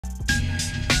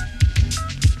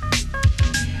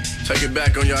Take it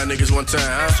back on y'all niggas one time,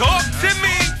 huh? Talk to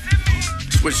me.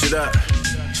 Switch it up.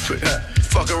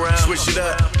 Fuck around. Switch it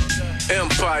up.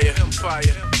 Empire.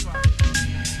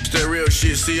 It's that real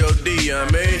shit, COD, you know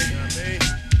what I mean?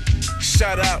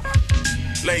 Shout out.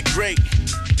 Late great.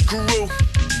 Guru.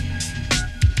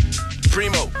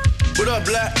 Primo. What up,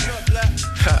 Black?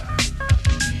 Ha.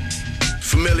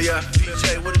 Familiar.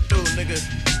 DJ, what it do, nigga?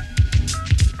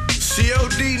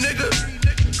 COD, nigga.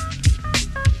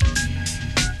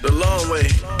 The long way.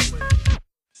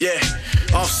 Yeah.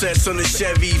 Offsets on the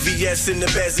Chevy, VS in the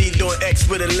Bezzy, doing X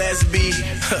with a lesbian.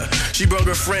 She broke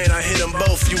her friend, I hit them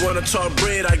both. You wanna talk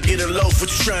bread, I get a loaf.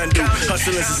 What you trying to do?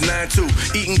 Hustling since 9-2,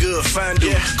 eating good, fine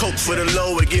do. Coke for the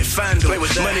low, it get fine do.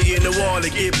 Money in the wall,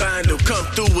 it get bindle. Come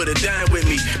through with a dime with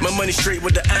me. My money straight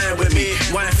with the iron with me.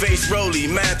 Wine face rollie,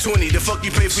 mine 20. The fuck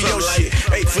you pay for your shit?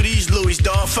 8 for these Louis,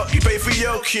 dawg. Fuck you pay for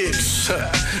your kids.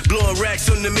 Blowing racks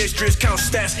on the mistress, count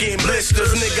stats, getting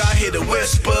blisters. Nigga, I hear the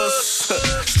whispers.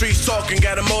 Streetz talking.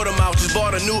 Got a motor mouth, just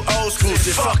bought a new old school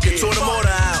shit. Fuck it, tore the motor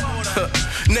out.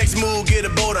 Next move, get a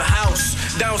boat a house.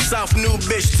 Down south, new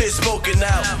bitch, tit smoking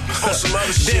out.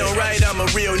 Damn right, I'm a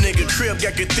real nigga. Crib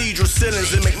got cathedral ceilings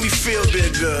that make me feel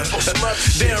bigger.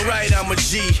 Damn right, I'm a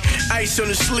G. Ice on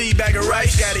the sleeve, bag of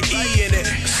rice, got an E in it.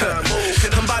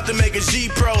 I'm about to make a G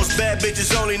pros. Bad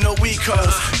bitches only, no weak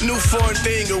hoes. New foreign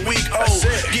thing, a week old.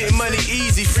 Getting money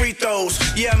easy, free throws.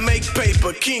 Yeah, I make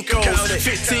paper, Kinko's.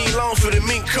 15 loans for the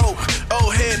mink coat.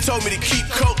 Old head told me to keep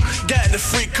coke. Got in the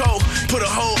free coat. Put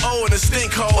a whole O in a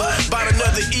stink hole. Bought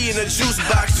another E in a juice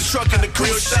box. The truck in the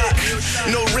crib stock.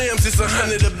 No rims, it's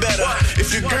 100 or better.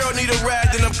 If your girl need a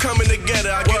ride, then I'm coming to get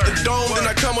her. I get the dome, then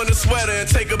I come on the sweater and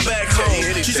take her back home.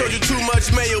 She told you too much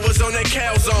mayo was on that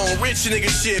cow zone. Rich nigga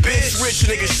shit, bitch, rich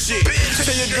nigga shit.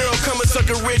 Tell your girl come and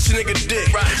suck a rich nigga dick.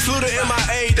 Flew to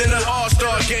MIA, then an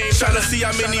all-star game. Tryna see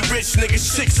how many rich nigga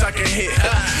chicks I can hit.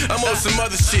 I'm on some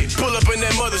other shit. Pull up in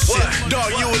that mother shit.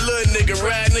 Dog, you a little nigga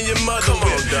riding in your mother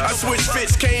whip. I switched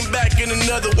fits, came back in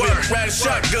another whip. Ride a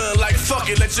shotgun like fuck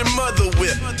it, let your mother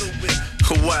whip.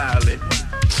 Wildin'.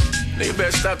 Nigga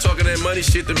better stop talking that money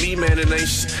shit to me, man.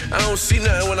 I don't see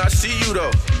nothing when I see you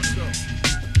though.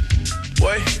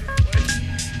 Boy,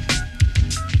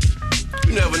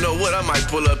 you never know what I might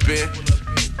pull up in.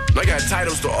 I got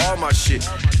titles to all my shit.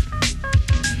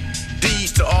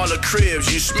 D's to all the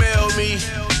cribs, you smell me?